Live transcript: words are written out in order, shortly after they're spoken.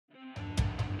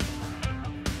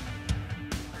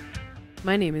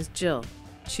My name is Jill,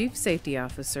 Chief Safety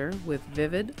Officer with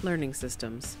Vivid Learning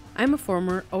Systems. I'm a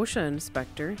former OSHA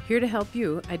inspector here to help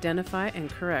you identify and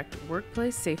correct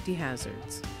workplace safety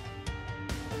hazards.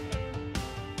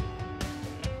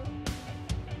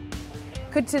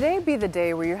 Could today be the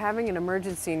day where you're having an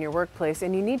emergency in your workplace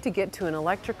and you need to get to an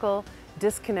electrical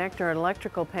disconnect or an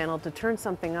electrical panel to turn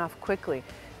something off quickly?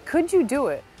 Could you do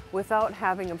it without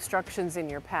having obstructions in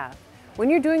your path?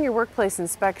 When you're doing your workplace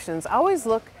inspections, always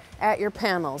look at your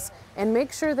panels and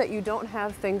make sure that you don't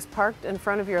have things parked in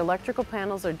front of your electrical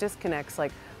panels or disconnects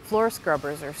like floor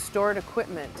scrubbers or stored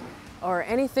equipment or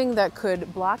anything that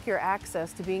could block your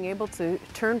access to being able to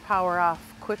turn power off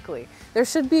quickly. There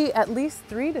should be at least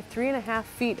 3 to 3.5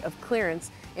 feet of clearance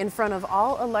in front of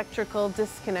all electrical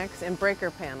disconnects and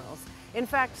breaker panels. In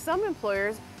fact, some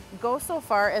employers go so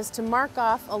far as to mark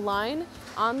off a line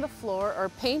on the floor or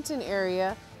paint an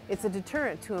area. It's a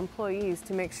deterrent to employees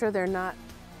to make sure they're not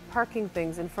parking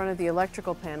things in front of the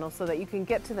electrical panel so that you can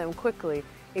get to them quickly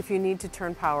if you need to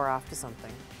turn power off to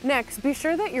something. Next, be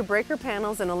sure that your breaker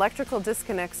panels and electrical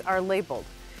disconnects are labeled.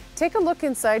 Take a look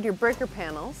inside your breaker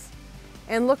panels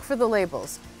and look for the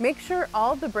labels. Make sure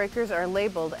all the breakers are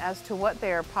labeled as to what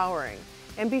they are powering.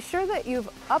 And be sure that you've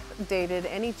updated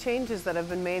any changes that have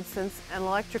been made since an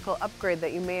electrical upgrade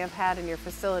that you may have had in your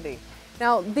facility.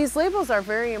 Now, these labels are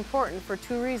very important for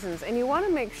 2 reasons, and you want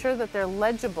to make sure that they're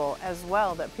legible as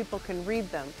well, that people can read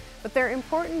them. But they're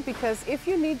important because if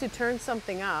you need to turn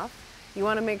something off, you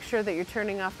want to make sure that you're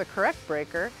turning off the correct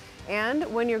breaker,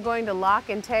 and when you're going to lock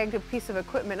and tag a piece of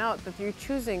equipment out, that you're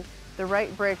choosing the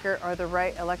right breaker or the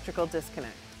right electrical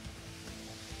disconnect.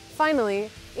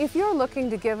 Finally, if you're looking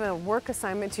to give a work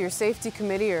assignment to your safety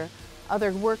committee or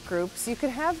other work groups, you could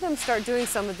have them start doing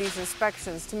some of these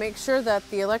inspections to make sure that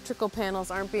the electrical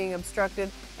panels aren't being obstructed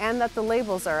and that the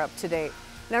labels are up to date.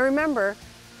 Now remember,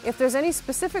 if there's any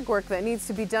specific work that needs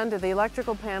to be done to the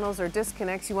electrical panels or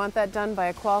disconnects, you want that done by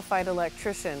a qualified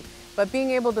electrician. But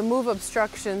being able to move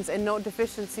obstructions and note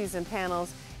deficiencies in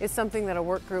panels is something that a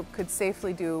work group could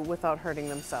safely do without hurting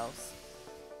themselves.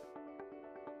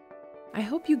 I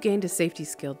hope you gained a safety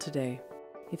skill today.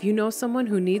 If you know someone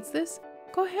who needs this,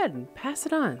 go ahead and pass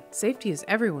it on. Safety is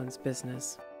everyone's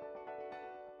business.